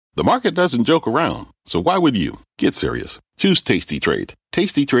The market doesn't joke around, so why would you? Get serious. Choose Tasty Trade.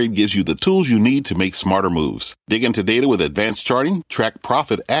 Tasty Trade gives you the tools you need to make smarter moves. Dig into data with advanced charting, track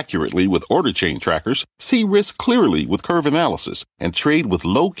profit accurately with order chain trackers, see risk clearly with curve analysis, and trade with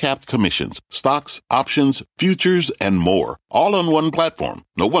low-capped commissions, stocks, options, futures, and more. All on one platform.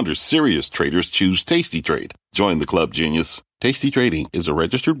 No wonder serious traders choose Tasty Trade. Join the club, genius. Tasty Trading is a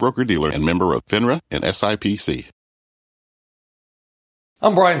registered broker-dealer and member of FINRA and SIPC.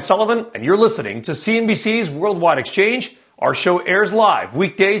 I'm Brian Sullivan, and you're listening to CNBC's Worldwide Exchange. Our show airs live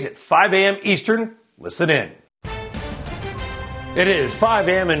weekdays at 5 a.m. Eastern. Listen in. It is 5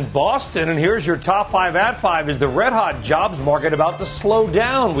 a.m. in Boston, and here's your top 5 at 5. Is the red-hot jobs market about to slow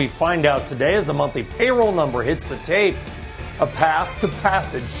down? We find out today as the monthly payroll number hits the tape. A path to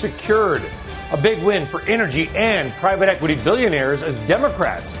passage secured. A big win for energy and private equity billionaires as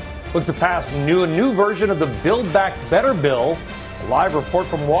Democrats look to pass a new version of the Build Back Better bill. A live report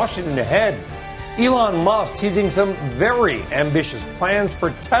from Washington ahead. Elon Musk teasing some very ambitious plans for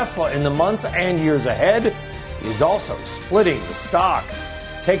Tesla in the months and years ahead. He's also splitting the stock.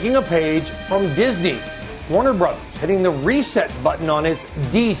 Taking a page from Disney. Warner Brothers hitting the reset button on its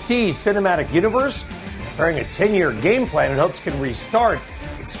DC cinematic universe, preparing a 10-year game plan it hopes can restart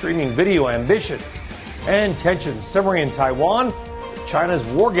its streaming video ambitions. And tensions simmering in Taiwan. China's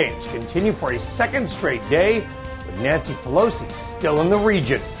war games continue for a second straight day, with Nancy Pelosi still in the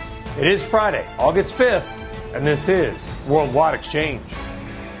region. It is Friday, August 5th, and this is Worldwide Exchange.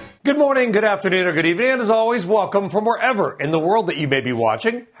 Good morning, good afternoon, or good evening, and as always, welcome from wherever in the world that you may be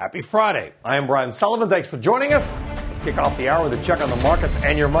watching. Happy Friday. I am Brian Sullivan. Thanks for joining us. Let's kick off the hour with a check on the markets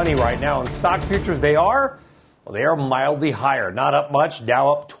and your money right now. In stock futures, they are mildly higher, not up much.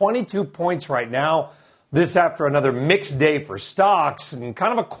 Dow up 22 points right now. This after another mixed day for stocks, and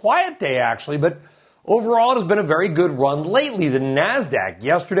kind of a quiet day, actually, but overall, it has been a very good run lately. The NASDAQ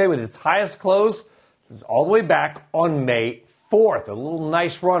yesterday with its highest close is all the way back on May 4th. A little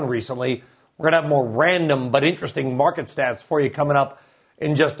nice run recently. We're going to have more random but interesting market stats for you coming up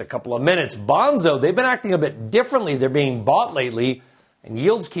in just a couple of minutes. Bonds, though, they've been acting a bit differently. They're being bought lately, and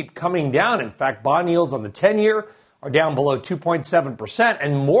yields keep coming down. In fact, bond yields on the 10-year are down below 2.7%,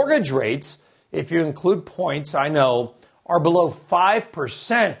 and mortgage rates, if you include points, I know, are below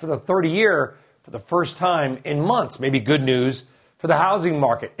 5% for the 30-year for the first time in months. Maybe good news for the housing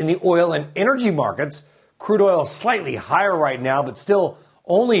market. In the oil and energy markets, crude oil is slightly higher right now, but still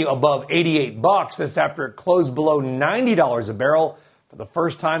only above $88. This after it closed below $90 a barrel for the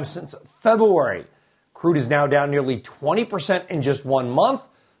first time since February. Crude is now down nearly 20% in just 1 month,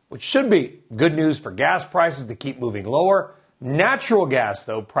 which should be good news for gas prices to keep moving lower. Natural gas,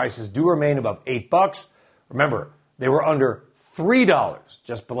 though, prices do remain above $8. Remember, they were under $3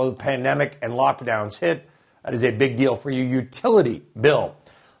 just below the pandemic and lockdowns hit. That is a big deal for your utility bill.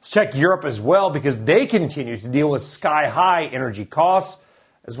 Let's check Europe as well because they continue to deal with sky-high energy costs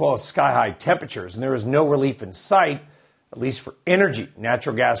as well as sky-high temperatures, and there is no relief in sight, at least for energy.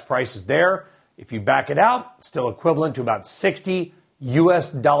 Natural gas prices there, if you back it out, still equivalent to about $60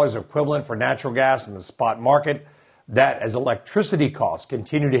 equivalent for natural gas in the spot market. That as electricity costs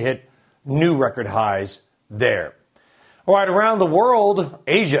continue to hit new record highs there. All right, around the world,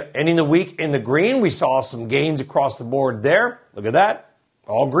 Asia ending the week in the green. We saw some gains across the board there. Look at that,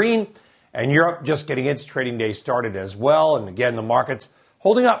 all green. And Europe just getting its trading day started as well. And again, the markets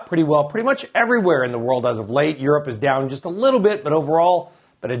holding up pretty well, pretty much everywhere in the world as of late. Europe is down just a little bit, but overall,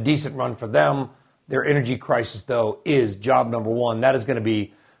 a decent run for them. Their energy crisis, though, is job number one. That is going to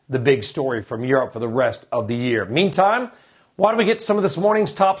be the big story from Europe for the rest of the year. Meantime, why don't we get some of this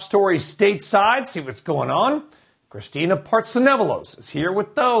morning's top stories stateside, see what's going on? Christina Partsinevelos is here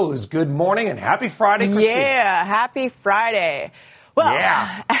with those. Good morning and happy Friday, Christina. Yeah, happy Friday. Well,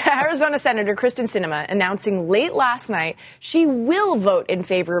 Arizona Senator Kyrsten Sinema announcing late last night she will vote in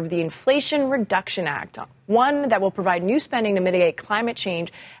favor of the Inflation Reduction Act, one that will provide new spending to mitigate climate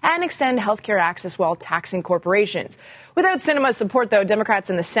change and extend health care access while taxing corporations. Without Sinema's support, though, Democrats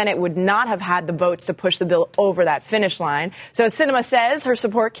in the Senate would not have had the votes to push the bill over that finish line. So Sinema says her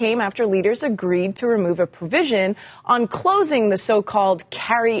support came after leaders agreed to remove a provision on closing the so-called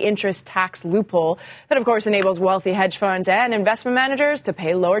carry interest tax loophole that, of course, enables wealthy hedge funds and investment managers to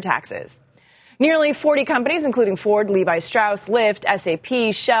pay lower taxes. Nearly 40 companies, including Ford, Levi Strauss, Lyft,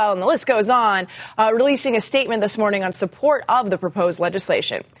 SAP, Shell, and the list goes on, releasing a statement this morning on support of the proposed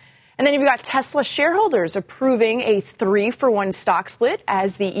legislation. And then you've got Tesla shareholders approving a 3-for-1 stock split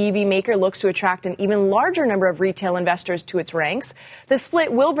as the EV maker looks to attract an even larger number of retail investors to its ranks. The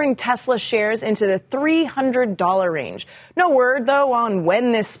split will bring Tesla shares into the $300 range. No word, though, on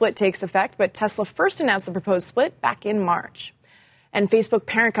when this split takes effect, but Tesla first announced the proposed split back in March. And Facebook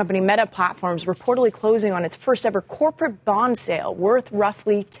parent company Meta Platforms reportedly closing on its first ever corporate bond sale worth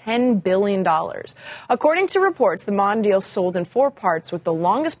roughly $10 billion. According to reports, the bond deal sold in 4 parts, with the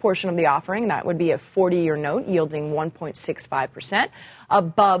longest portion of the offering, that would be a 40-year note yielding 1.65%,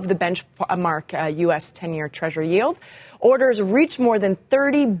 above the benchmark U.S. 10-year Treasury yield. Orders reached more than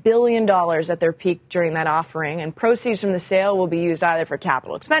 $30 billion at their peak during that offering, and proceeds from the sale will be used either for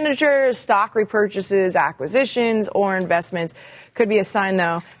capital expenditures, stock repurchases, acquisitions, or investments. Could be a sign,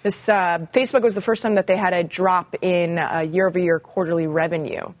 though. Facebook was the first time that they had a drop in year-over-year quarterly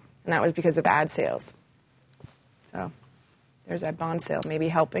revenue, and that was because of ad sales. So there's that bond sale, maybe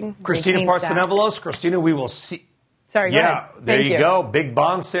helping. Christina Partsinevelos. Christina, we will see. Sorry, yeah, there you go. Big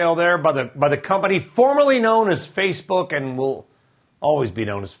bond sale there by the company formerly known as Facebook and will always be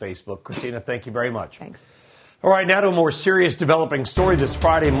known as Facebook. Christina, thank you very much. Thanks. All right, now to a more serious developing story this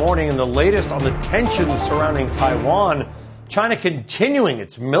Friday morning, and the latest on the tensions surrounding Taiwan. China continuing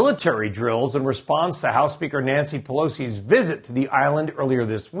its military drills in response to House Speaker Nancy Pelosi's visit to the island earlier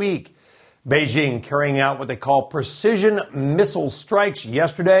this week. Beijing carrying out what they call precision missile strikes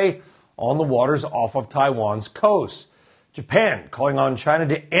yesterday on the waters off of Taiwan's coast. Japan calling on China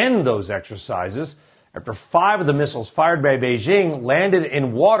to end those exercises after 5 of the missiles fired by Beijing landed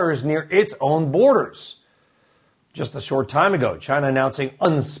in waters near its own borders. Just a short time ago, China announcing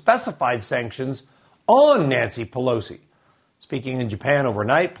unspecified sanctions on Nancy Pelosi. Speaking in Japan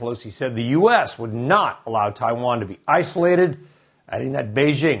overnight, Pelosi said the U.S. would not allow Taiwan to be isolated, adding that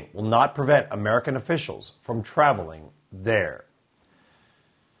Beijing will not prevent American officials from traveling there.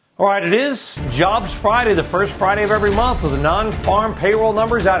 All right, it is Jobs Friday, the first Friday of every month, with the non-farm payroll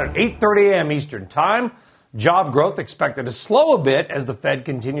numbers out at 8:30 a.m. Eastern Time. Job growth expected to slow a bit as the Fed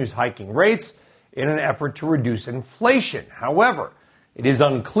continues hiking rates in an effort to reduce inflation. However, it is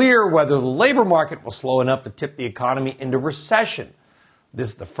unclear whether the labor market will slow enough to tip the economy into recession.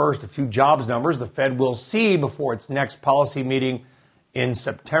 This is the first of 2 jobs numbers the Fed will see before its next policy meeting in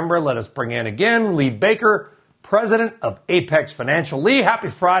September. Let us bring in again Lee Baker, president of Apex Financial. Lee, happy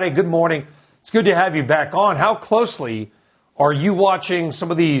Friday. Good morning. It's good to have you back on. How closely are you watching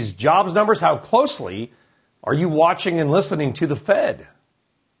some of these jobs numbers? How closely are you watching and listening to the Fed?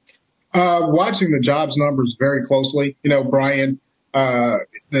 Watching the jobs numbers very closely. You know, Brian, I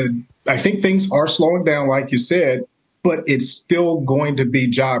think things are slowing down, like you said, but it's still going to be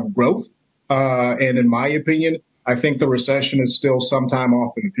job growth. And in my opinion, I think the recession is still sometime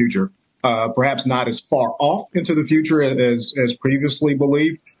off in the future. Perhaps not as far off into the future as previously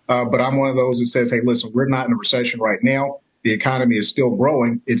believed. But I'm one of those that says, hey, listen, we're not in a recession right now. The economy is still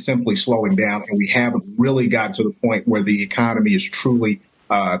growing. It's simply slowing down. And we haven't really gotten to the point where the economy is truly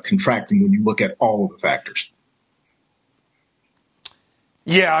contracting when you look at all of the factors.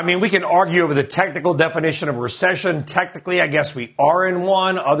 Yeah, I mean, we can argue over the technical definition of recession. Technically, I guess we are in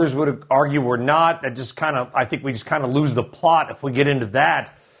one. Others would argue we're not. I think we just kind of lose the plot if we get into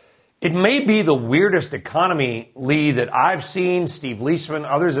that. It may be the weirdest economy, Lee, that I've seen, Steve Leisman,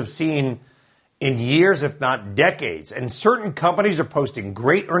 others have seen in years, if not decades. And certain companies are posting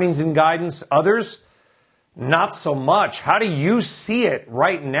great earnings and guidance, others not so much. How do you see it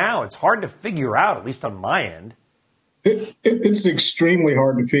right now? It's hard to figure out, at least on my end. It's extremely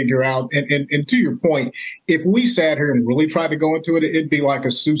hard to figure out. And to your point, if we sat here and really tried to go into it, it'd be like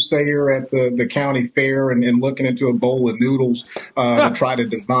a soothsayer at the county fair and looking into a bowl of noodles to try to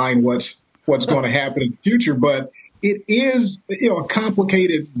divine what's going to happen in the future. But it is, a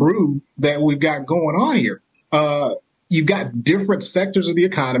complicated brew that we've got going on here. You've got different sectors of the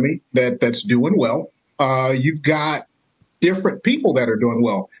economy that's doing well. You've got different people that are doing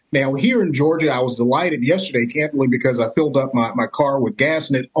well. Now, here in Georgia, I was delighted yesterday, candidly, because I filled up my car with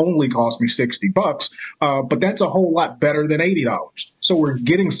gas and it only cost me $60. But that's a whole lot better than $80. So we're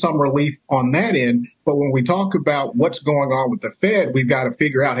getting some relief on that end. But when we talk about what's going on with the Fed, we've got to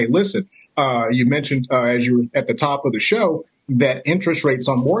figure out, hey, listen, you mentioned as you were at the top of the show that interest rates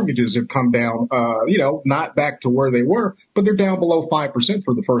on mortgages have come down, not back to where they were, but they're down below 5%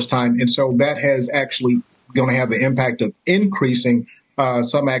 for the first time. And so that has actually going to have the impact of increasing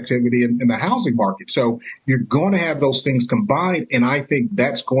some activity in the housing market. So you're going to have those things combined. And I think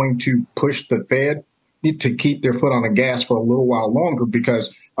that's going to push the Fed to keep their foot on the gas for a little while longer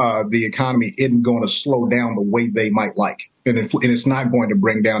because the economy isn't going to slow down the way they might like. And it's not going to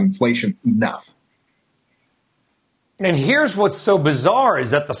bring down inflation enough. And here's what's so bizarre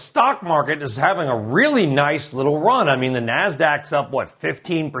is that the stock market is having a really nice little run. I mean, the NASDAQ's up,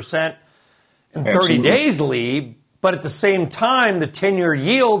 15%? In 30 Absolutely. days, Lee, but at the same time, the 10-year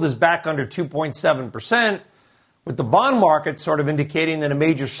yield is back under 2.7%, with the bond market sort of indicating that a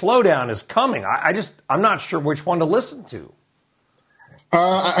major slowdown is coming. I'm not sure which one to listen to.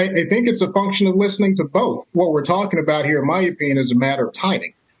 I think it's a function of listening to both. What we're talking about here, in my opinion, is a matter of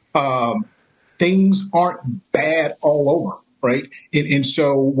timing. Things aren't bad all over, right? And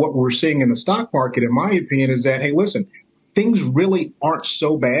so what we're seeing in the stock market, in my opinion, is that, hey, listen, things really aren't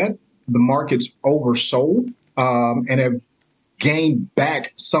so bad. The market's oversold and have gained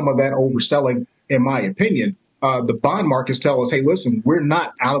back some of that overselling, in my opinion. The bond markets tell us, hey, listen, we're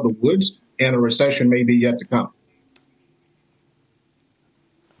not out of the woods, and a recession may be yet to come.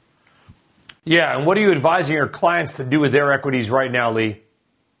 Yeah, and what are you advising your clients to do with their equities right now, Lee?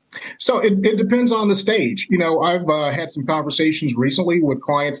 So it depends on the stage. You know, I've had some conversations recently with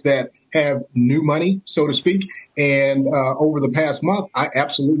clients that have new money, so to speak. And over the past month, I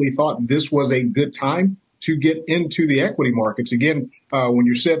absolutely thought this was a good time to get into the equity markets. Again, when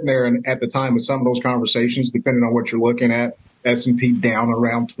you're sitting there and at the time of some of those conversations, depending on what you're looking at, S&P down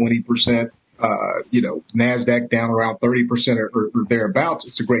around 20%, NASDAQ down around 30% or thereabouts,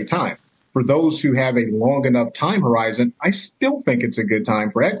 it's a great time. For those who have a long enough time horizon, I still think it's a good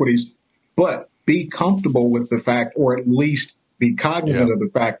time for equities, but be comfortable with the fact, or at least be cognizant of the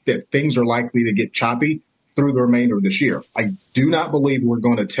fact that things are likely to get choppy through the remainder of this year. I do not believe we're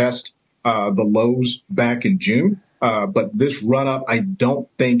going to test the lows back in June, but this run up, I don't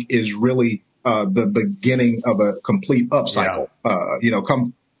think is really the beginning of a complete upcycle.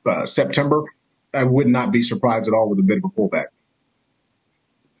 Come September, I would not be surprised at all with a bit of a pullback.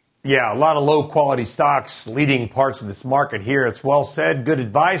 Yeah, a lot of low-quality stocks leading parts of this market here. It's well said. Good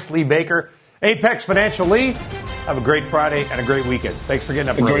advice. Lee Baker, Apex Financial. Lee, have a great Friday and a great weekend. Thanks for getting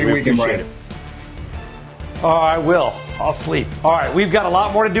up early. Enjoy your weekend, Brian. Oh, I will. I'll sleep. All right, we've got a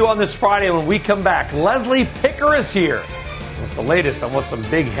lot more to do on this Friday when we come back. Leslie Picker is here with the latest on what some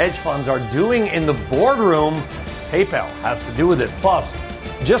big hedge funds are doing in the boardroom. PayPal has to do with it. Plus,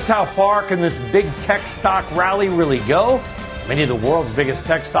 just how far can this big tech stock rally really go? Many of the world's biggest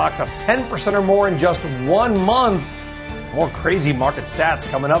tech stocks up 10% or more in just 1 month. More crazy market stats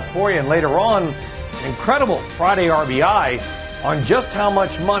coming up for you. And later on, an incredible Friday RBI on just how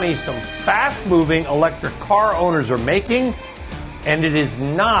much money some fast-moving electric car owners are making. And it is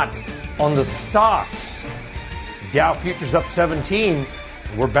not on the stocks. Dow futures up 17.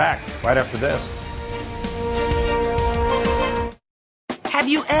 We're back right after this. Have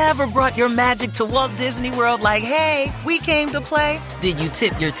you ever brought your magic to Walt Disney World like, hey, we came to play? Did you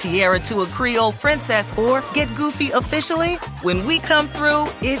tip your tiara to a Creole princess or get goofy officially? When we come through,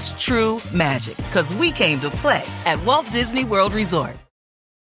 it's true magic, because we came to play at Walt Disney World Resort.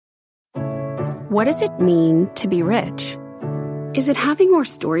 What does it mean to be rich? Is it having more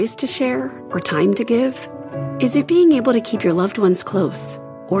stories to share or time to give? Is it being able to keep your loved ones close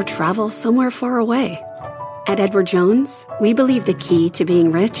or travel somewhere far away? At Edward Jones, we believe the key to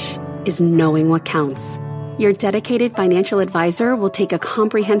being rich is knowing what counts. Your dedicated financial advisor will take a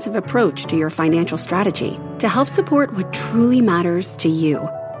comprehensive approach to your financial strategy to help support what truly matters to you.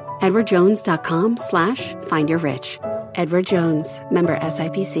 EdwardJones.com/findyourrich. Edward Jones, member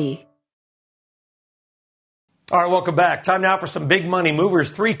SIPC. All right, welcome back. Time now for some big money movers.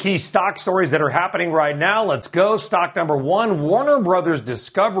 3 key stock stories that are happening right now. Let's go. Stock number 1, Warner Brothers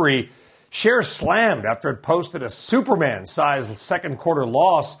Discovery. Shares slammed after it posted a Superman-sized second quarter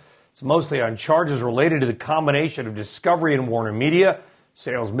loss. It's mostly on charges related to the combination of Discovery and Warner Media.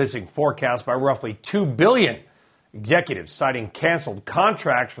 Sales missing forecast by roughly $2 billion. Executives citing canceled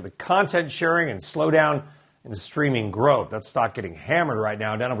contracts for the content sharing and slowdown in streaming growth. That stock getting hammered right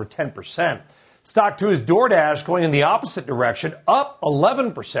now, down over 10%. Stock 2 is DoorDash, going in the opposite direction, up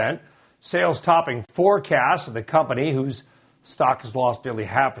 11%. Sales topping forecasts of the company, whose stock has lost nearly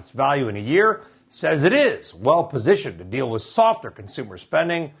half its value in a year, says it is well positioned to deal with softer consumer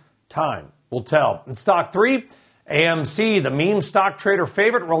spending. Time will tell. In stock 3, AMC, the meme stock trader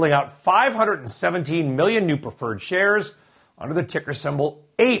favorite, rolling out 517 million new preferred shares under the ticker symbol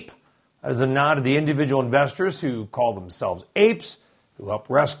APE. That is a nod to the individual investors who call themselves apes, who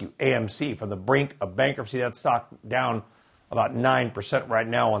helped rescue AMC from the brink of bankruptcy. That stock down about 9% right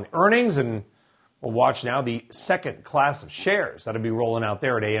now on the earnings, and we'll watch now the second class of shares that'll be rolling out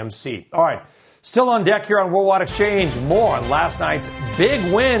there at AMC. All right, still on deck here on Worldwide Exchange, more on last night's big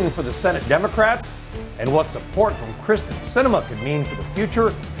win for the Senate Democrats and what support from Kyrsten Sinema could mean for the future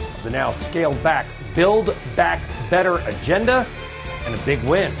of the now scaled-back Build Back Better agenda, and a big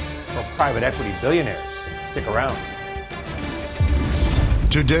win for private equity billionaires. Stick around.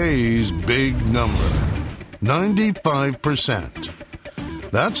 Today's big number, 95%.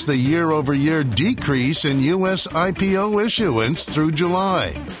 That's the year-over-year decrease in U.S. IPO issuance through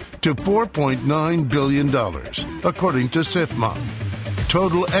July to $4.9 billion, according to SIFMA.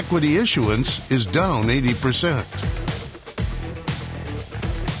 Total equity issuance is down 80%.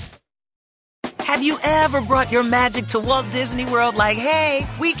 Have you ever brought your magic to Walt Disney World like, hey,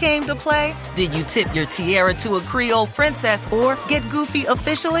 we came to play? Did you tip your tiara to a Creole princess or get goofy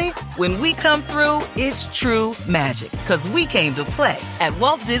officially? When we come through, it's true magic, because we came to play at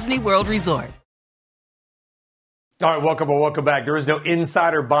Walt Disney World Resort. All right, welcome back. There is no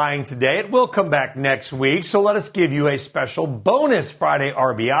insider buying today. It will come back next week, so let us give you a special bonus Friday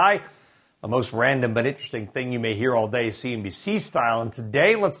RBI. The most random but interesting thing you may hear all day, CNBC style. And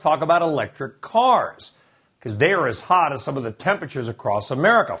today, let's talk about electric cars, because they are as hot as some of the temperatures across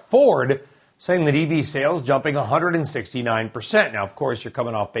America. Ford saying that EV sales jumping 169%. Now, of course, you're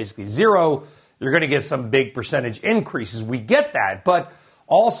coming off basically zero. You're going to get some big percentage increases. We get that, but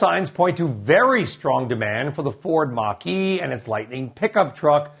all signs point to very strong demand for the Ford Mach-E and its Lightning pickup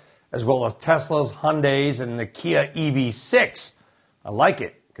truck, as well as Tesla's, Hyundai's, and the Kia EV6. I like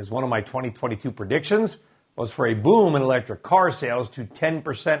it, because one of my 2022 predictions was for a boom in electric car sales to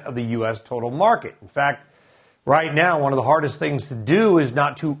 10% of the U.S. total market. In fact, right now, one of the hardest things to do is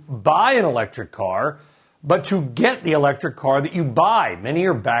not to buy an electric car, but to get the electric car that you buy. Many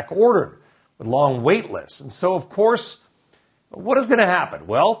are back-ordered with long wait lists. And so, of course, what is going to happen?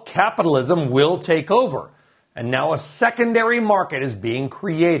 Well, capitalism will take over. And now a secondary market is being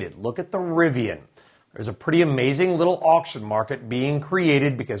created. Look at the Rivian. There's a pretty amazing little auction market being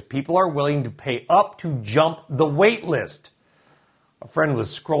created because people are willing to pay up to jump the wait list. A friend was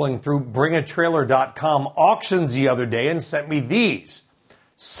scrolling through bringatrailer.com auctions the other day and sent me these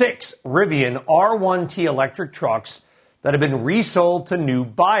 6 Rivian R1T electric trucks that have been resold to new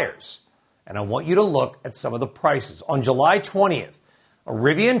buyers. And I want you to look at some of the prices. On July 20th, a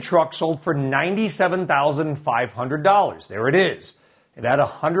Rivian truck sold for $97,500. There it is. It had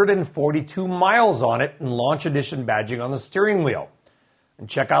 142 miles on it and Launch Edition badging on the steering wheel. And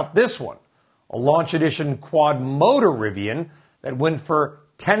check out this one, a Launch Edition quad motor Rivian that went for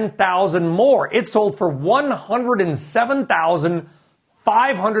 $10,000 more. It sold for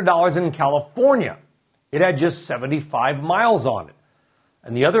 $107,500 in California. It had just 75 miles on it.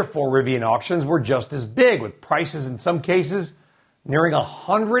 And the other 4 Rivian auctions were just as big, with prices in some cases nearing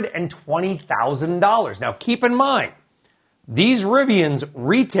 $120,000. Now keep in mind, these Rivians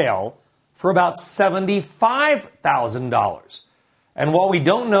retail for about $75,000. And while we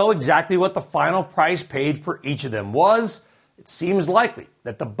don't know exactly what the final price paid for each of them was, it seems likely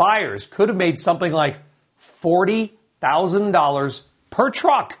that the buyers could have made something like $40,000 per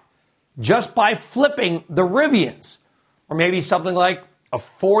truck just by flipping the Rivians, or maybe something like a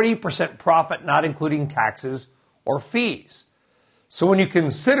 40% profit, not including taxes or fees. So when you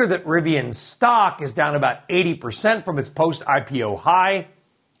consider that Rivian stock is down about 80% from its post-IPO high,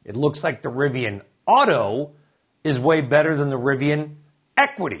 it looks like the Rivian Auto is way better than the Rivian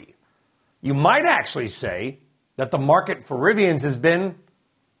Equity. You might actually say that the market for Rivians has been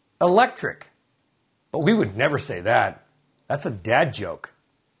electric. But we would never say that. That's a dad joke.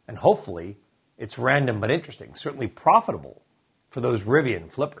 And hopefully it's random but interesting, certainly profitable for those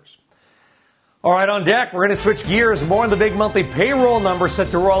Rivian flippers. All right, on deck, we're going to switch gears. More on the big monthly payroll number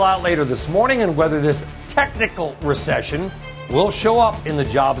set to roll out later this morning and whether this technical recession will show up in the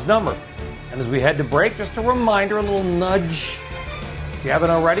jobs number. And as we head to break, just a reminder, a little nudge. If you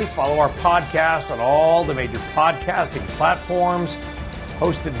haven't already, follow our podcast on all the major podcasting platforms,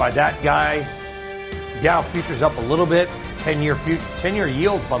 hosted by that guy. Dow futures up a little bit. 10-year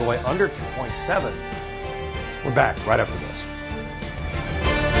yields, by the way, under 2.7. We're back right after this.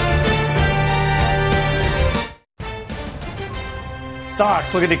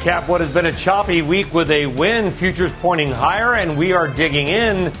 Stocks looking to cap what has been a choppy week with a win. Futures pointing higher, and we are digging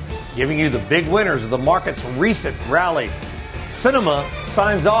in, giving you the big winners of the market's recent rally. Sinema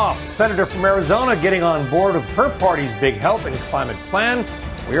signs off. Senator from Arizona getting on board with her party's big health and climate plan.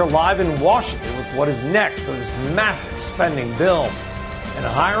 We are live in Washington with what is next for this massive spending bill. And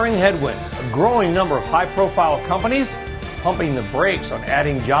hiring headwinds, a growing number of high-profile companies pumping the brakes on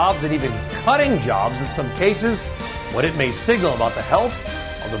adding jobs and even cutting jobs in some cases. What it may signal about the health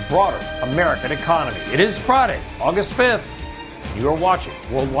of the broader American economy. It is Friday, August 5th. You are watching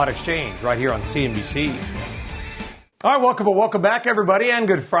Worldwide Exchange right here on CNBC. All right, welcome back, everybody, and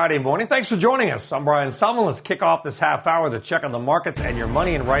good Friday morning. Thanks for joining us. I'm Brian Sullivan. Let's kick off this half hour with a check on the markets and your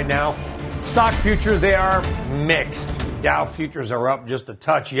money. And right now, stock futures, they are mixed. Dow futures are up just a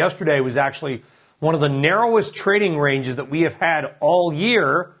touch. Yesterday was actually one of the narrowest trading ranges that we have had all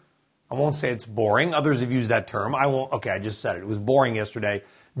year. I won't say it's boring. Others have used that term. I won't. Okay, I just said it. It was boring yesterday.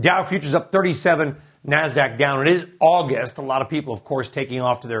 Dow futures up 37, NASDAQ down. It is August. A lot of people, of course, taking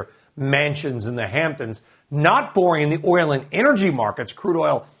off to their mansions in the Hamptons. Not boring in the oil and energy markets. Crude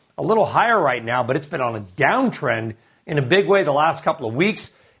oil a little higher right now, but it's been on a downtrend in a big way the last couple of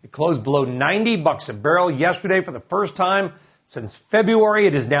weeks. It closed below $90 a barrel yesterday for the first time since February.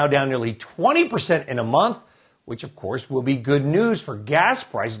 It is now down nearly 20% in a month, which, of course, will be good news for gas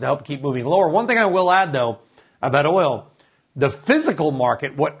prices to help keep moving lower. One thing I will add, though, about oil, the physical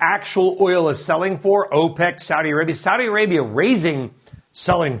market, what actual oil is selling for, OPEC, Saudi Arabia raising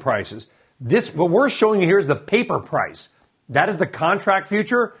selling prices. What we're showing you here is the paper price. That is the contract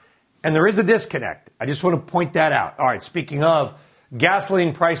future, and there is a disconnect. I just want to point that out. All right, speaking of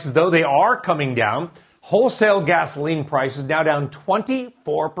gasoline prices, though, they are coming down. Wholesale gasoline prices now down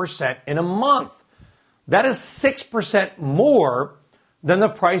 24% in a month. That is 6% more than the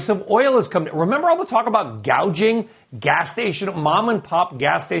price of oil has come down. Remember all the talk about gouging gas station, mom and pop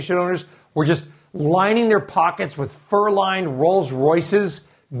gas station owners were just lining their pockets with fur-lined Rolls Royces,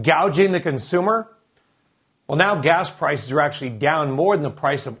 gouging the consumer? Well, now gas prices are actually down more than the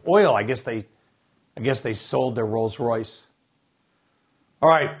price of oil. I guess they sold their Rolls Royce. All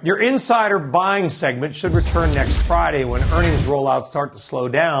right, your insider buying segment should return next Friday when earnings rollouts start to slow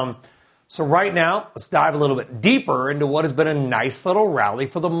down. So right now, let's dive a little bit deeper into what has been a nice little rally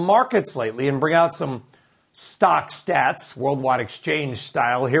for the markets lately and bring out some stock stats, worldwide exchange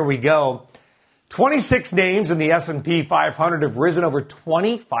style. Here we go. 26 names in the S&P 500 have risen over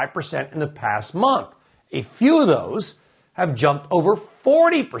 25% in the past month. A few of those have jumped over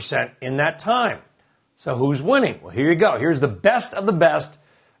 40% in that time. So who's winning? Well, here you go. Here's the best of the best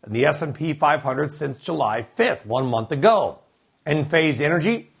in the S&P 500 since July 5th, 1 month ago. Enphase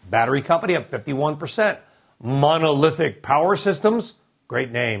Energy, battery company, up 51%. Monolithic Power Systems,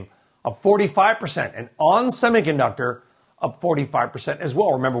 great name, up 45%. And On Semiconductor, up 45% as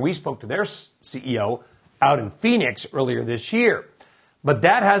well. Remember, we spoke to their CEO out in Phoenix earlier this year. But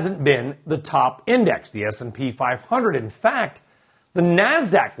that hasn't been the top index, the S&P 500. In fact, the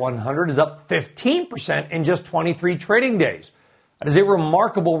NASDAQ 100 is up 15% in just 23 trading days. That is a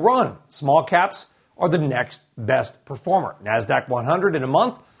remarkable run. Small caps are the next best performer. NASDAQ 100 in a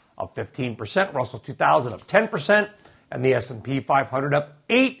month, up 15%. Russell 2000 up 10%. And the S&P 500 up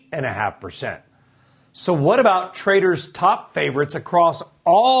 8.5%. So what about traders' top favorites across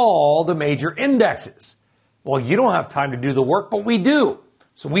all the major indexes? Well, you don't have time to do the work, but we do.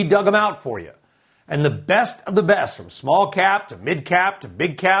 So we dug them out for you. And the best of the best, from small cap to mid cap to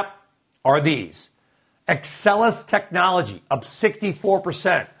big cap, are these. Axcelis Technology, up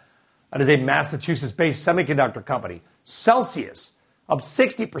 64%. That is a Massachusetts-based semiconductor company. Celsius, up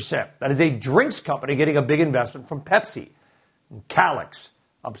 60%. That is a drinks company getting a big investment from Pepsi. And Calix,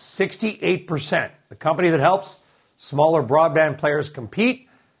 up 68%. The company that helps smaller broadband players compete.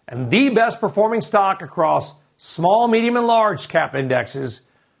 And the best performing stock across small, medium, and large cap indexes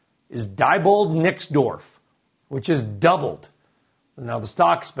is Diebold Nixdorf, which has doubled. Now, the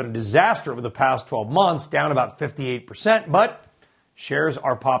stock's been a disaster over the past 12 months, down about 58%, but shares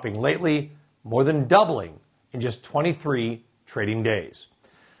are popping lately, more than doubling in just 23 trading days.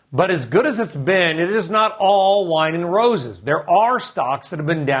 But as good as it's been, it is not all wine and roses. There are stocks that have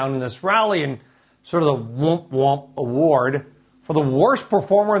been down in this rally, and sort of the Womp Womp Award for the worst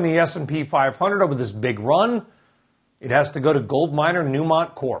performer in the S&P 500 over this big run, it has to go to gold miner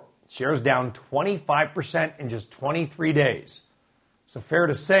Newmont Corp. Shares down 25% in just 23 days. So fair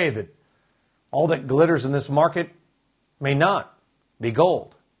to say that all that glitters in this market may not be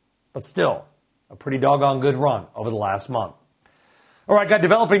gold, but still a pretty doggone good run over the last month. All right, got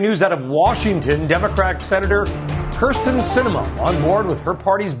developing news out of Washington. Democrat Senator Kyrsten Sinema on board with her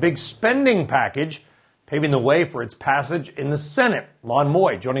party's big spending package, paving the way for its passage in the Senate. Lon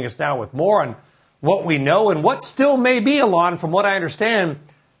Moy joining us now with more on what we know and what still may be, Alon, from what I understand,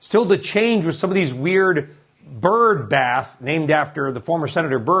 still to change with some of these weird Byrd bath, named after the former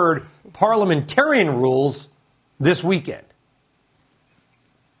Senator Byrd, parliamentarian rules this weekend.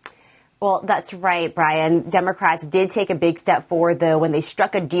 Well, that's right, Brian. Democrats did take a big step forward, though, when they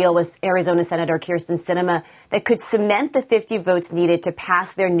struck a deal with Arizona Senator Kyrsten Sinema that could cement the 50 votes needed to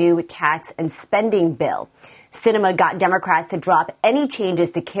pass their new tax and spending bill. Sinema got Democrats to drop any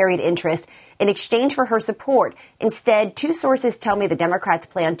changes to carried interest in exchange for her support. Instead, two sources tell me the Democrats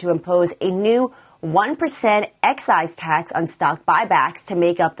plan to impose a new 1% excise tax on stock buybacks to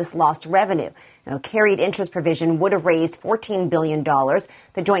make up this lost revenue. Now, carried interest provision would have raised $14 billion.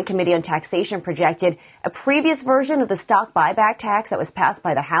 The Joint Committee on Taxation projected a previous version of the stock buyback tax that was passed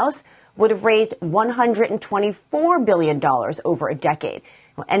by the House would have raised $124 billion over a decade.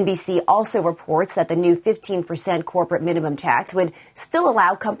 Well, NBC also reports that the new 15% corporate minimum tax would still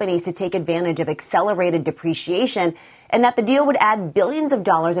allow companies to take advantage of accelerated depreciation, and that the deal would add billions of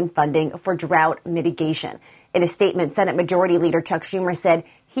dollars in funding for drought mitigation. In a statement, Senate Majority Leader Chuck Schumer said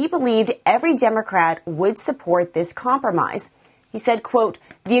he believed every Democrat would support this compromise. He said, quote,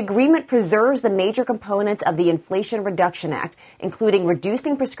 "The agreement preserves the major components of the Inflation Reduction Act, including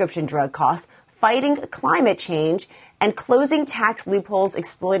reducing prescription drug costs, fighting climate change, and closing tax loopholes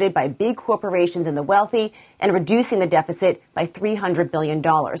exploited by big corporations and the wealthy, and reducing the deficit by $300 billion.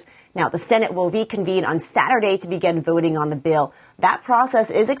 Now, the Senate will reconvene on Saturday to begin voting on the bill. That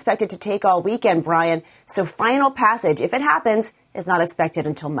process is expected to take all weekend, Brian, so final passage, if it happens, is not expected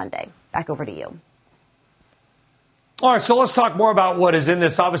until Monday. Back over to you. All right, so let's talk more about what is in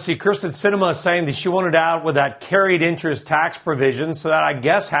this. Obviously, Kyrsten Sinema is saying that she wanted out with that carried interest tax provision, so that I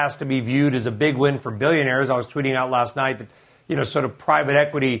guess has to be viewed as a big win for billionaires. I was tweeting out last night that, sort of private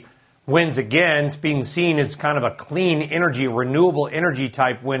equity wins again. It's being seen as kind of a clean energy, renewable energy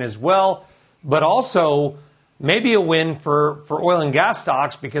type win as well, but also maybe a win for oil and gas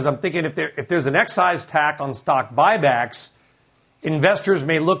stocks, because I'm thinking if there's an excise tax on stock buybacks, investors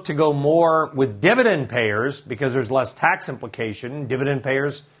may look to go more with dividend payers because there's less tax implication. Dividend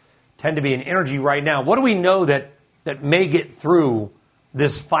payers tend to be in energy right now. What do we know that may get through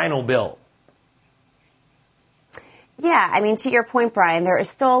this final bill? Yeah, I mean, to your point, Brian, there is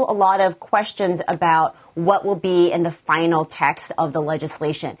still a lot of questions about what will be in the final text of the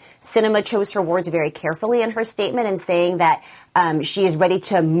legislation. Sinema chose her words very carefully in her statement in saying that she is ready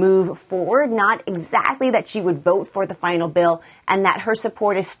to move forward, not exactly that she would vote for the final bill, and that her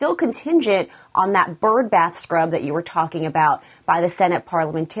support is still contingent on that bird bath scrub that you were talking about by the Senate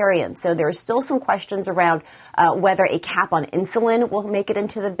parliamentarians. So there are still some questions around whether a cap on insulin will make it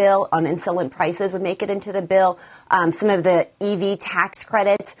into the bill, on insulin prices would make it into the bill, some of the EV tax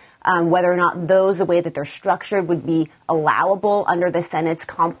credits, whether or not those, the way that they're structured, would be allowable under the Senate's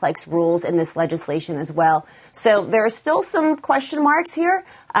complex rules in this legislation as well. So there are still some question marks here,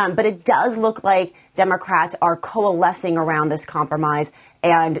 but it does look like Democrats are coalescing around this compromise.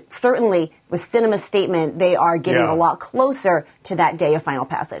 And certainly with Sinema's statement, they are getting a lot closer to that day of final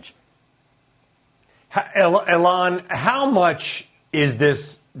passage. Elan, how much is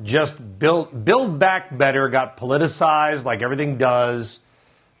this just Build Back Better got politicized like everything does?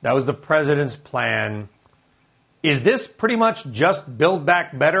 That was the president's plan. Is this pretty much just Build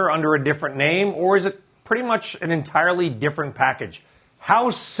Back Better under a different name, or is it pretty much an entirely different package? How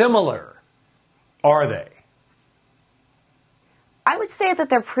similar are they? I would say that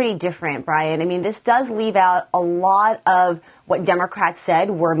they're pretty different, Brian. I mean, this does leave out a lot of what Democrats said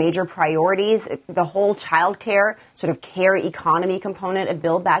were major priorities. The whole child care, sort of care economy component of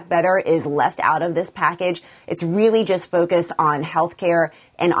Build Back Better is left out of this package. It's really just focused on health care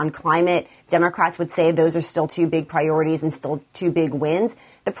and on climate. Democrats would say those are still two big priorities and still two big wins.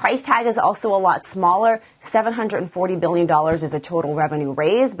 The price tag is also a lot smaller. $740 billion is a total revenue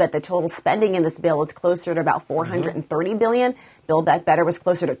raise, but the total spending in this bill is closer to about $430 billion. Build Back Better was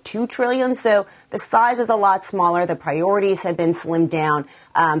closer to $2 trillion. So the size is a lot smaller. The priorities have been slimmed down,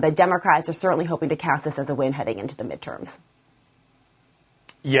 but Democrats are certainly hoping to cast this as a win heading into the midterms.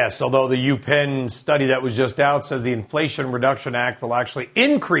 Yes, although the UPenn study that was just out says the Inflation Reduction Act will actually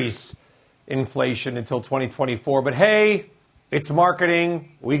increase inflation until 2024. But hey, it's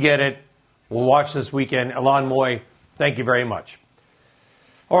marketing. We get it. We'll watch this weekend. Elan Moy, thank you very much.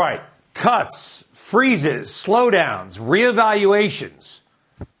 All right. Cuts, freezes, slowdowns, reevaluations,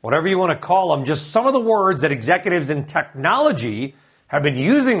 whatever you want to call them, just some of the words that executives in technology have been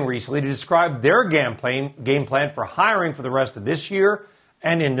using recently to describe their game plan for hiring for the rest of this year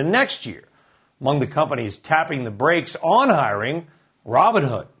and into next year. Among the companies tapping the brakes on hiring,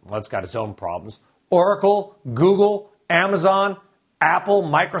 Robinhood, well, it's got its own problems, Oracle, Google, Amazon, Apple,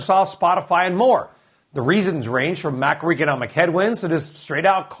 Microsoft, Spotify, and more. The reasons range from macroeconomic headwinds to just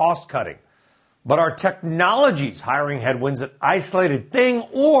straight-out cost-cutting. But are technology's hiring headwinds an isolated thing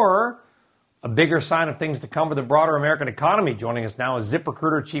or a bigger sign of things to come for the broader American economy? Joining us now is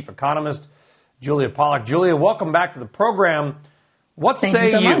ZipRecruiter chief economist Julia Pollack. Julia, welcome back to the program. What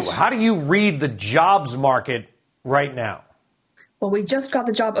say you? How do you read the jobs market right now? Well, we just got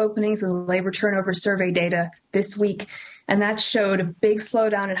the job openings and labor turnover survey data this week, and that showed a big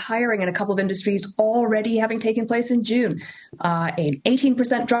slowdown in hiring in a couple of industries already having taken place in June. An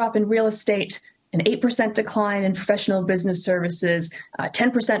 18% drop in real estate, an 8% decline in professional business services,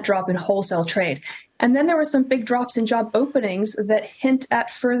 10% drop in wholesale trade. And then there were some big drops in job openings that hint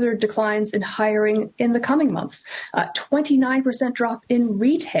at further declines in hiring in the coming months. 29% drop in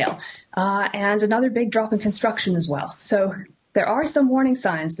retail, and another big drop in construction as well. So there are some warning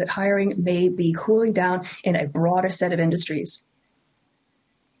signs that hiring may be cooling down in a broader set of industries.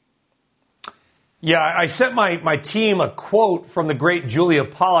 Yeah, I sent my team a quote from the great Julia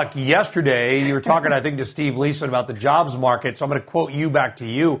Pollack yesterday. You were talking, I think, to Steve Leisman about the jobs market, so I'm going to quote you back to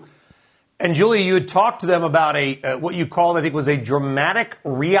you. And Julia, you had talked to them about what you called, I think, was a dramatic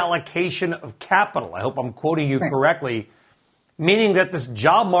reallocation of capital. I hope I'm quoting you correctly, meaning that this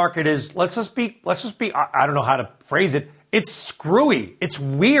job market is, let's just be, I don't know how to phrase it. It's screwy. It's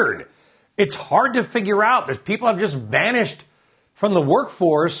weird. It's hard to figure out. There's people have just vanished from the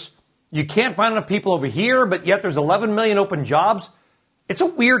workforce. You can't find enough people over here, but yet there's 11 million open jobs. It's a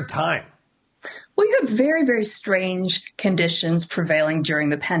weird time. Well, you had very, very strange conditions prevailing during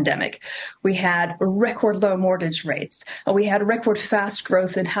the pandemic. We had record low mortgage rates. We had record fast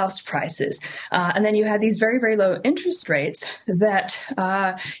growth in house prices. And then you had these very, very low interest rates that,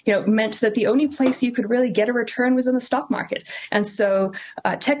 meant that the only place you could really get a return was in the stock market. And so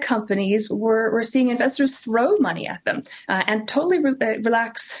tech companies were seeing investors throw money at them and totally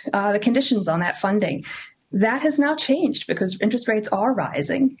relax the conditions on that funding. That has now changed because interest rates are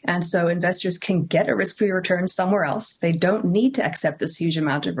rising. And so investors can get a risk-free return somewhere else. They don't need to accept this huge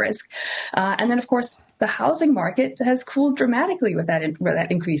amount of risk. And then, of course, the housing market has cooled dramatically with that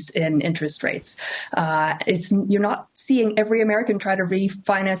increase in interest rates. You're not seeing every American try to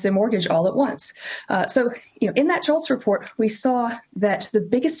refinance their mortgage all at once. So in that JOLTS report, we saw that the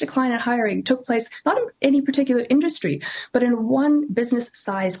biggest decline in hiring took place not in any particular industry, but in one business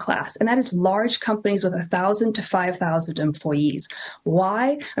size class, and that is large companies with 1,000 to 5,000 employees.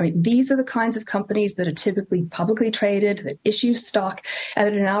 Why? I mean, these are the kinds of companies that are typically publicly traded, that issue stock, and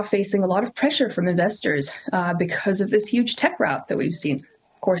that are now facing a lot of pressure from investors because of this huge tech rout that we've seen.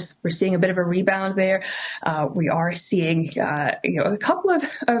 Of course, we're seeing a bit of a rebound there. We are seeing, a couple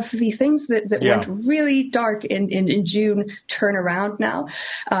of the things that went really dark in June turn around now.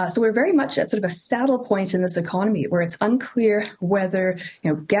 So we're very much at sort of a saddle point in this economy where it's unclear whether,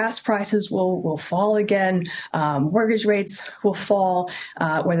 gas prices will fall again, mortgage rates will fall,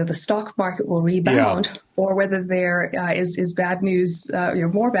 whether the stock market will rebound, or whether there is bad news,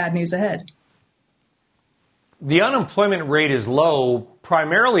 more bad news ahead. The unemployment rate is low,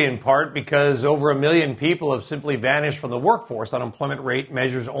 primarily in part because over 1 million people have simply vanished from the workforce. Unemployment rate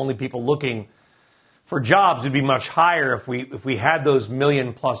measures only people looking for jobs. It'd be much higher if we had those 1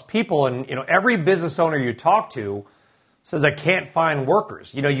 million plus people. And every business owner you talk to says, I can't find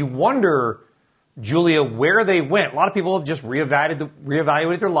workers. You wonder, Julia, where they went. A lot of people have just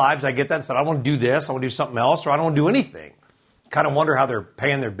reevaluated their lives. I get that. Said, I want to do this. I want to do something else, or I don't want to do anything. Kind of wonder how they're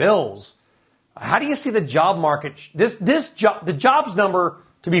paying their bills. How do you see the job market? The jobs number,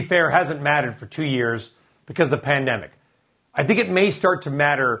 to be fair, hasn't mattered for 2 years because of the pandemic. I think it may start to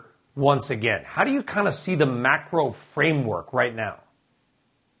matter once again. How do you kind of see the macro framework right now?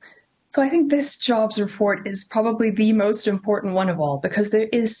 So I think this jobs report is probably the most important one of all because there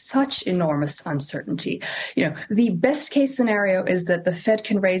is such enormous uncertainty. The best case scenario is that the Fed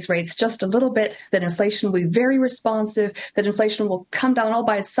can raise rates just a little bit, that inflation will be very responsive, that inflation will come down all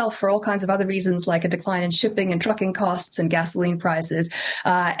by itself for all kinds of other reasons like a decline in shipping and trucking costs and gasoline prices,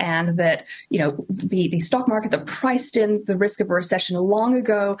 and that, the stock market that priced in the risk of a recession long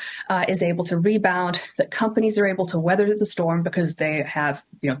ago is able to rebound, that companies are able to weather the storm because they have,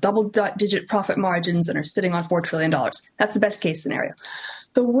 double-digit profit margins and are sitting on $4 trillion. That's the best case scenario.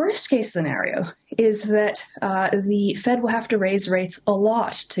 The worst case scenario is that the Fed will have to raise rates a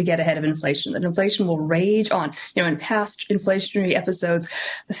lot to get ahead of inflation, that inflation will rage on. In past inflationary episodes,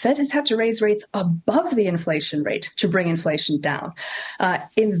 the Fed has had to raise rates above the inflation rate to bring inflation down.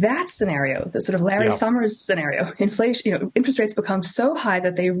 In that scenario, the sort of Larry Summers scenario, interest rates become so high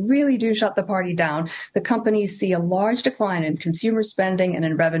that they really do shut the party down. The companies see a large decline in consumer spending and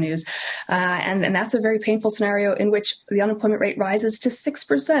in revenues. And that's a very painful scenario in which the unemployment rate rises to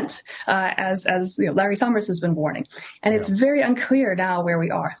 6%, as Larry Summers has been warning. And it's very unclear now where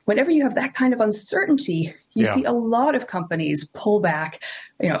we are. Whenever you have that kind of uncertainty, you see a lot of companies pull back,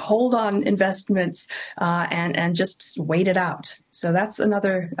 hold on investments and just wait it out. So that's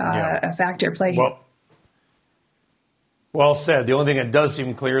another factor at play here. Well said. The only thing that does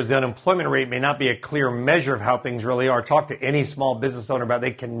seem clear is the unemployment rate may not be a clear measure of how things really are. Talk to any small business owner about it.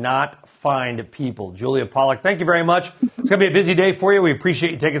 They cannot find people. Julia Pollak, thank you very much. It's going to be a busy day for you. We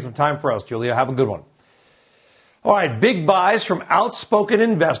appreciate you taking some time for us, Julia. Have a good one. All right, big buys from outspoken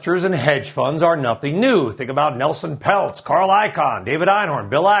investors and hedge funds are nothing new. Think about Nelson Peltz, Carl Icahn, David Einhorn,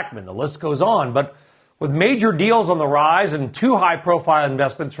 Bill Ackman. The list goes on. But with major deals on the rise and 2 high-profile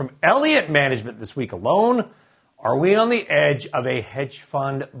investments from Elliott Management this week alone, are we on the edge of a hedge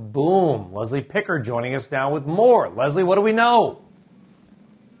fund boom? Leslie Picker joining us now with more. Leslie, what do we know?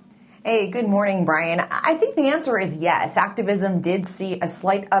 Hey, good morning, Brian. I think the answer is yes. Activism did see a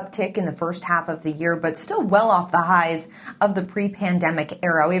slight uptick in the first half of the year, but still well off the highs of the pre-pandemic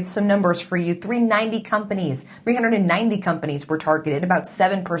era. We have some numbers for you. 390 companies, 390 companies were targeted, about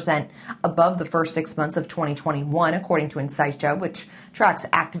 7% above the first 6 months of 2021, according to InsightJob, which tracks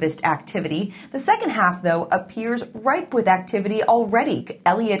activist activity. The second half, though, appears ripe with activity already.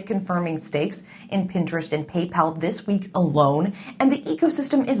 Elliott confirming stakes in Pinterest and PayPal this week alone, and the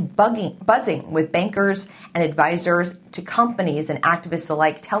ecosystem is buzzing with bankers and advisors to companies and activists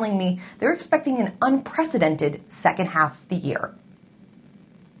alike telling me they're expecting an unprecedented second half of the year.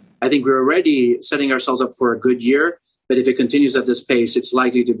 I think we're already setting ourselves up for a good year, but if it continues at this pace, it's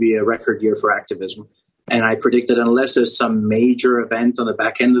likely to be a record year for activism. And I predict that unless there's some major event on the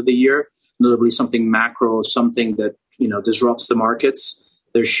back end of the year, notably something macro, something that disrupts the markets,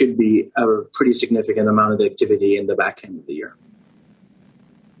 there should be a pretty significant amount of activity in the back end of the year.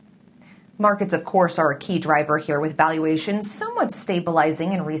 Markets, of course, are a key driver here, with valuations somewhat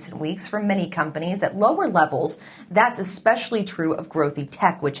stabilizing in recent weeks for many companies at lower levels. That's especially true of growthy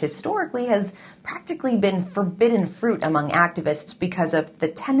tech, which historically has practically been forbidden fruit among activists because of the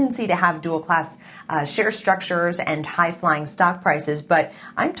tendency to have dual-class share structures and high-flying stock prices. But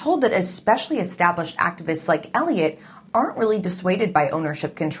I'm told that especially established activists like Elliott aren't really dissuaded by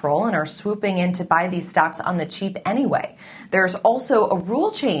ownership control and are swooping in to buy these stocks on the cheap anyway. There's also a rule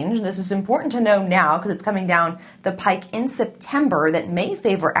change, this is important to know now because it's coming down the pike in September, that may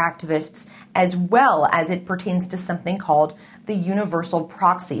favor activists as well as it pertains to something called the universal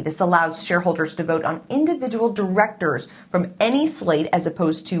proxy. This allows shareholders to vote on individual directors from any slate as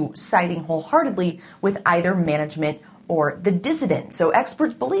opposed to siding wholeheartedly with either management or the dissident. So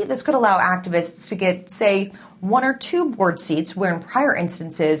experts believe this could allow activists to get, say, 1 or 2 board seats where in prior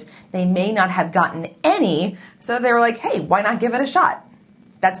instances they may not have gotten any. So they were like, hey, why not give it a shot?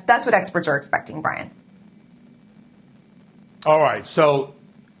 That's what experts are expecting, Brian. All right. So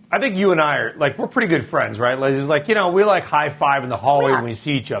I think you and I are we're pretty good friends, right? It's like, we high five in the hallway when we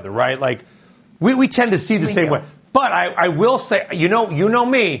see each other, right? Like we tend to see the same way. But I will say, you know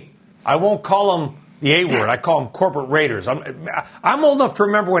me, I won't call them the A word. I call them corporate raiders. I'm old enough to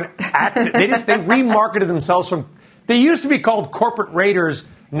remember when they remarketed themselves from. They used to be called corporate raiders.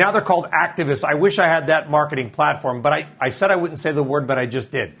 Now they're called activists. I wish I had that marketing platform, but I said I wouldn't say the word, but I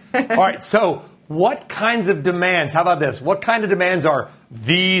just did. All right. So what kinds of demands? How about this? What kind of demands are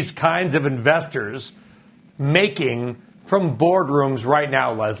these kinds of investors making from boardrooms right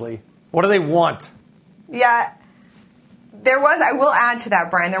now, Leslie? What do they want? Yeah. I will add to that,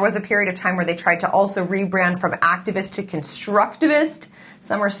 Brian, there was a period of time where they tried to also rebrand from activist to constructivist.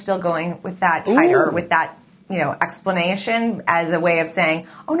 Some are still going with that title, with that, explanation as a way of saying,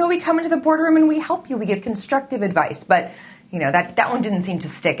 oh, no, we come into the boardroom and we help you. We give constructive advice. But, that one didn't seem to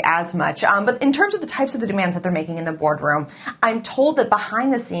stick as much. But in terms of the types of the demands that they're making in the boardroom, I'm told that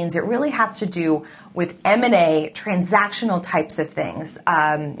behind the scenes, it really has to do with M&A, transactional types of things.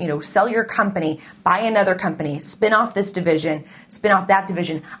 Sell your company, buy another company, spin off this division, spin off that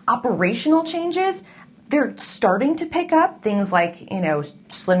division. Operational changes, they're starting to pick up things like,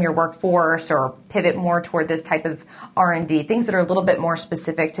 slim your workforce or pivot more toward this type of R&D, things that are a little bit more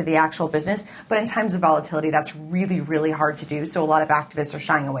specific to the actual business. But in times of volatility, that's really, really hard to do. So a lot of activists are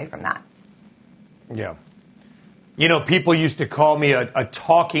shying away from that. Yeah. People used to call me a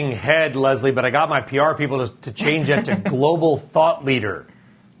talking head, Leslie, but I got my PR people to change that to global thought leader.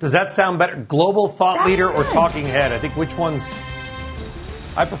 Does that sound better? Global thought leader or talking head? I think which one's...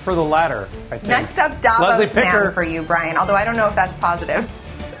 I prefer the latter, I think. Next up, Davos man for you, Brian, although I don't know if that's positive.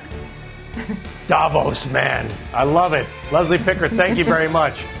 Davos man. I love it. Leslie Picker, thank you very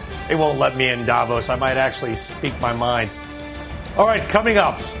much. They won't let me in Davos. I might actually speak my mind. All right, coming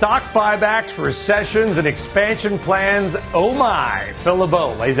up, stock buybacks, recessions, and expansion plans. Oh my. Phil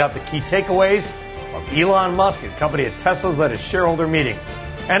LeBeau lays out the key takeaways from Elon Musk and company at Tesla's led a shareholder meeting.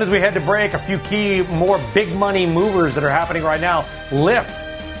 And as we head to break, a few key, more big money movers that are happening right now. Lyft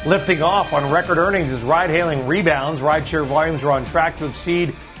lifting off on record earnings as ride-hailing rebounds. Rideshare volumes are on track to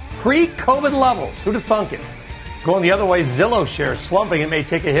exceed pre-COVID levels. Who'd have thunk it? Going the other way, Zillow shares slumping. It may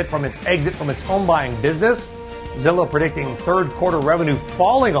take a hit from its exit from its home buying business. Zillow predicting third quarter revenue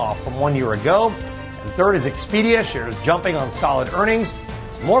falling off from 1 year ago. And third is Expedia, shares jumping on solid earnings.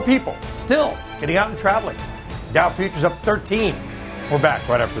 As more people still getting out and traveling. Dow futures up 13. We're back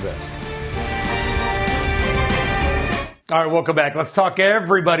right after this. All right, welcome back. Let's talk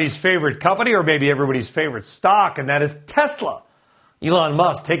everybody's favorite company, or maybe everybody's favorite stock, and that is Tesla. Elon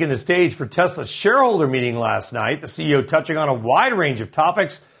Musk taking the stage for Tesla's shareholder meeting last night. The CEO touching on a wide range of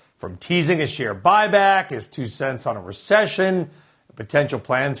topics, from teasing a share buyback, his 2 cents on a recession, potential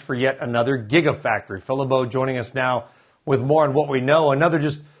plans for yet another gigafactory. Phil LeBeau joining us now with more on what we know. Another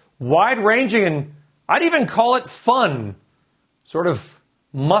just wide-ranging, and I'd even call it fun, sort of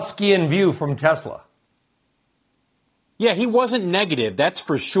Muskian view from Tesla. Yeah, he wasn't negative, that's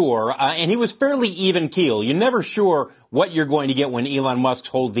for sure, and he was fairly even keel. You're never sure what you're going to get when Elon Musk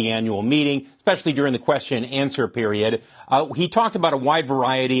holds the annual meeting, especially during the question and answer period. He talked about a wide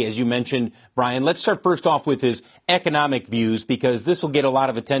variety, as you mentioned, Brian. Let's start first off with his economic views, because this will get a lot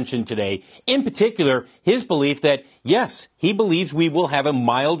of attention today. In particular, his belief that, yes, he believes we will have a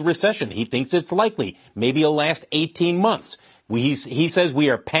mild recession. He thinks it's likely. Maybe it'll last 18 months. He says we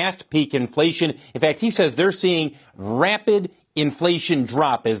are past peak inflation. In fact, he says they're seeing rapid inflation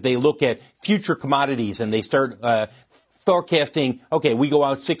drop as they look at future commodities and they start forecasting, okay, we go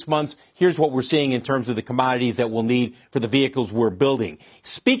out 6 months. Here's what we're seeing in terms of the commodities that we'll need for the vehicles we're building.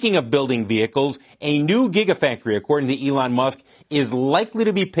 Speaking of building vehicles, a new gigafactory, according to Elon Musk, is likely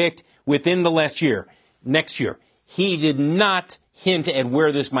to be picked within the next year. He did not hint at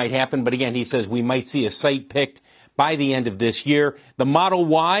where this might happen, but again, he says we might see a site picked by the end of this year. The Model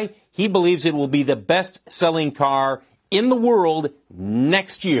Y, he believes it will be the best-selling car in the world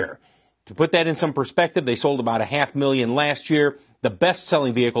next year. To put that in some perspective, they sold about 500,000 last year. The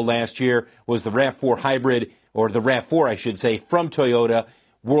best-selling vehicle last year was the RAV4 hybrid, or the RAV4, I should say, from Toyota.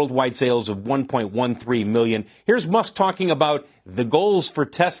 Worldwide sales of 1.13 million. Here's Musk talking about the goals for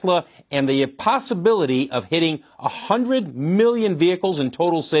Tesla and the possibility of hitting 100 million vehicles in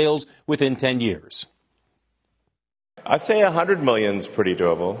total sales within 10 years. I'd say 100 million is pretty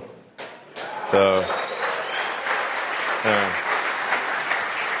doable. So,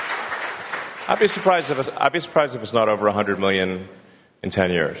 I'd be surprised if it's not over 100 million in 10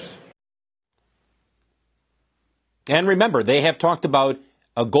 years. And remember, they have talked about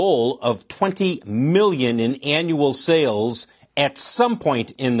a goal of 20 million in annual sales at some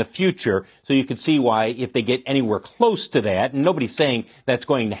point in the future. So you could see why, if they get anywhere close to that, and nobody's saying that's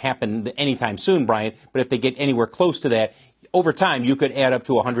going to happen anytime soon, Brian, but if they get anywhere close to that, over time you could add up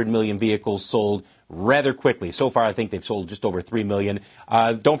to 100 million vehicles sold rather quickly. So far, I think they've sold just over 3 million.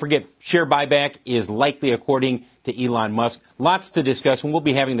 Don't forget, share buyback is likely, according to Elon Musk. Lots to discuss, and we'll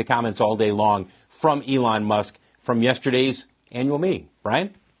be having the comments all day long from Elon Musk from yesterday's annual meeting.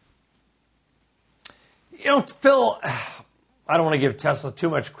 Brian? You know, Phil, I don't want to give Tesla too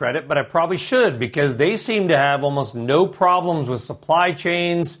much credit, but I probably should, because they seem to have almost no problems with supply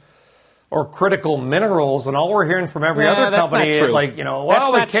chains or critical minerals, and all we're hearing from every other company is like, you know,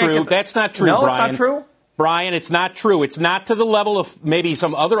 well, that's not true. That's not true, no, Brian. It's not true? Brian, it's not true. It's not to the level of maybe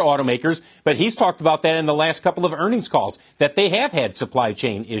some other automakers, but he's talked about that in the last couple of earnings calls, that they have had supply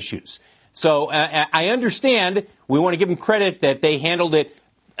chain issues. So I understand we want to give them credit that they handled it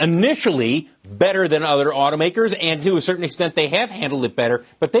initially better than other automakers, and to a certain extent they have handled it better,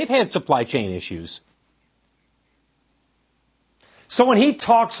 but they've had supply chain issues. So when he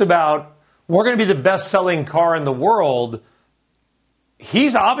talks about we're going to be the best-selling car in the world,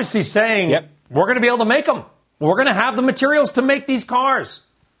 he's obviously saying we're going to be able to make them. We're going to have the materials to make these cars.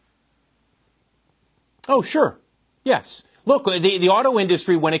 Oh, sure. Yes. Look, the auto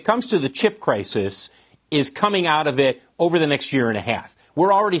industry, when it comes to the chip crisis, is coming out of it over the next year and a half.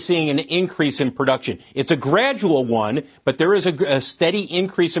 We're already seeing an increase in production. It's a gradual one, but there is a steady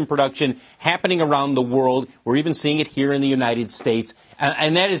increase in production happening around the world. We're even seeing it here in the United States,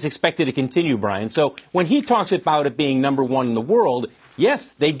 and that is expected to continue, Brian. So when he talks about it being number one in the world, yes,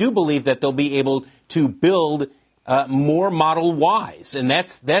 they do believe that they'll be able to build more Model Ys, and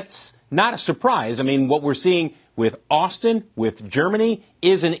that's not a surprise. I mean, what we're seeing with Austin, with Germany,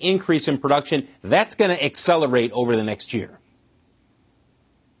 is an increase in production. That's going to accelerate over the next year.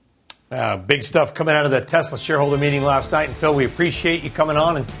 Big stuff coming out of the Tesla shareholder meeting last night. And, Phil, we appreciate you coming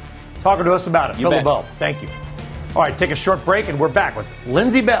on and talking to us about it. Phil LeBeau, thank you. All right, take a short break, and we're back with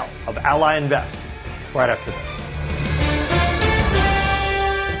Lindsay Bell of Ally Invest right after this.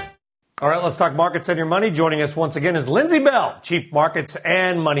 All right, let's talk markets and your money. Joining us once again is Lindsay Bell, Chief Markets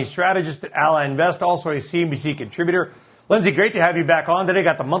and Money Strategist at Ally Invest, also a CNBC contributor. Lindsay, great to have you back on today.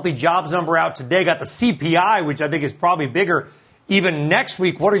 Got the monthly jobs number out today. Got the CPI, which I think is probably bigger even next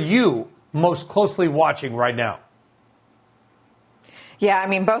week. What are you most closely watching right now? Yeah, I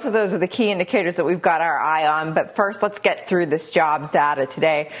mean, both of those are the key indicators that we've got our eye on. But first, let's get through this jobs data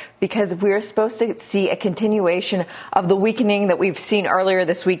today, because we're supposed to see a continuation of the weakening that we've seen earlier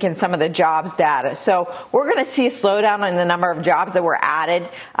this week in some of the jobs data. So we're going to see a slowdown in the number of jobs that were added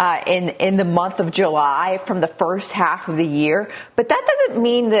in the month of July from the first half of the year. But that doesn't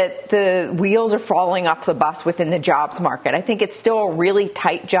mean that the wheels are falling off the bus within the jobs market. I think it's still a really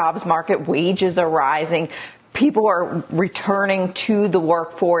tight jobs market. Wages are rising. People are returning to the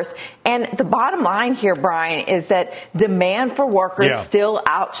workforce. And the bottom line here, Brian, is that demand for workers still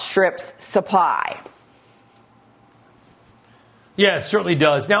outstrips supply. Yeah, it certainly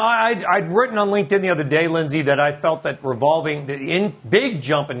does. Now, I'd written on LinkedIn the other day, Lindsay, that I felt that big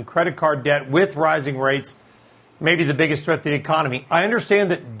jump in credit card debt with rising rates may be the biggest threat to the economy. I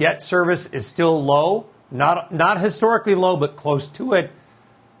understand that debt service is still low, not historically low, but close to it.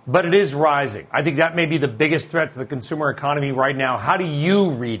 But it is rising. I think that may be the biggest threat to the consumer economy right now. How do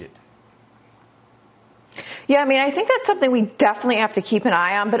you read it? Yeah, I mean, I think that's something we definitely have to keep an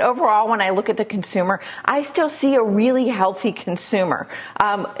eye on. But overall, when I look at the consumer, I still see a really healthy consumer.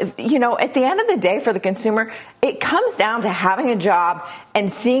 At the end of the day for the consumer, it comes down to having a job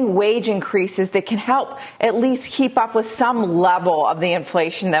and seeing wage increases that can help at least keep up with some level of the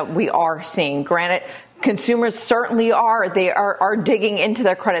inflation that we are seeing. Granted, consumers certainly are. They are digging into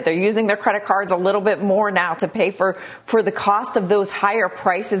their credit. They're using their credit cards a little bit more now to pay for the cost of those higher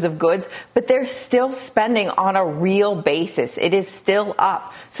prices of goods, but they're still spending on a real basis. It is still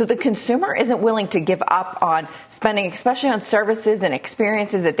up. So the consumer isn't willing to give up on spending, especially on services and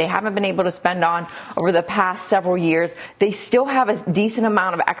experiences that they haven't been able to spend on over the past several years. They still have a decent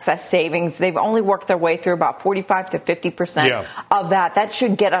amount of excess savings. They've only worked their way through about 45 to 50% of that. That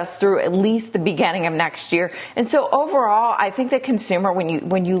should get us through at least the beginning of next year. And so overall, I think the consumer,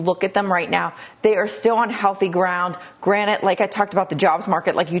 when you look at them right now, they are still on healthy ground. Granted, like I talked about the jobs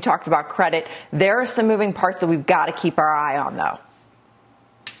market, like you talked about credit, there are some moving parts that we've got to keep our eye on, though.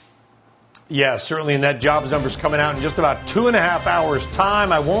 Yeah, certainly. And that jobs number's coming out in just about 2.5 hours'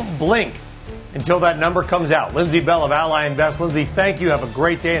 time. I won't blink until that number comes out. Lindsay Bell of Ally Invest. Lindsay, thank you. Have a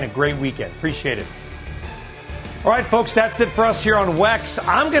great day and a great weekend. Appreciate it. All right, folks, that's it for us here on WEX.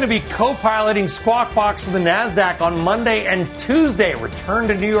 I'm going to be co-piloting Squawk Box for the NASDAQ on Monday and Tuesday. Return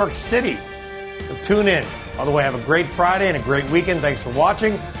to New York City. So tune in. By the way, have a great Friday and a great weekend. Thanks for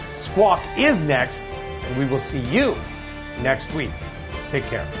watching. Squawk is next, and we will see you next week. Take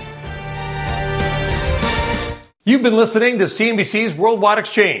care. You've been listening to CNBC's Worldwide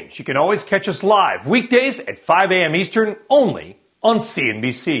Exchange. You can always catch us live weekdays at 5 a.m. Eastern, only on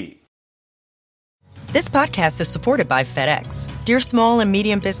CNBC. This podcast is supported by FedEx. Dear small and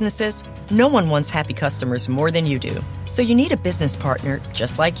medium businesses, no one wants happy customers more than you do. So you need a business partner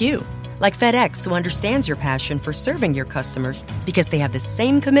just like you. Like FedEx, who understands your passion for serving your customers because they have the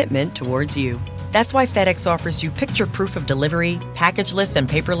same commitment towards you. That's why FedEx offers you picture proof of delivery, packageless and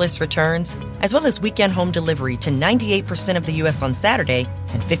paperless returns, as well as weekend home delivery to 98% of the U.S. on Saturday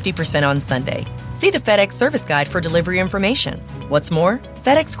and 50% on Sunday. See the FedEx service guide for delivery information. What's more,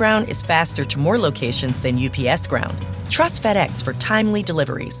 FedEx Ground is faster to more locations than UPS Ground. Trust FedEx for timely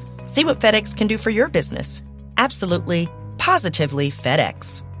deliveries. See what FedEx can do for your business. Absolutely, positively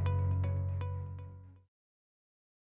FedEx.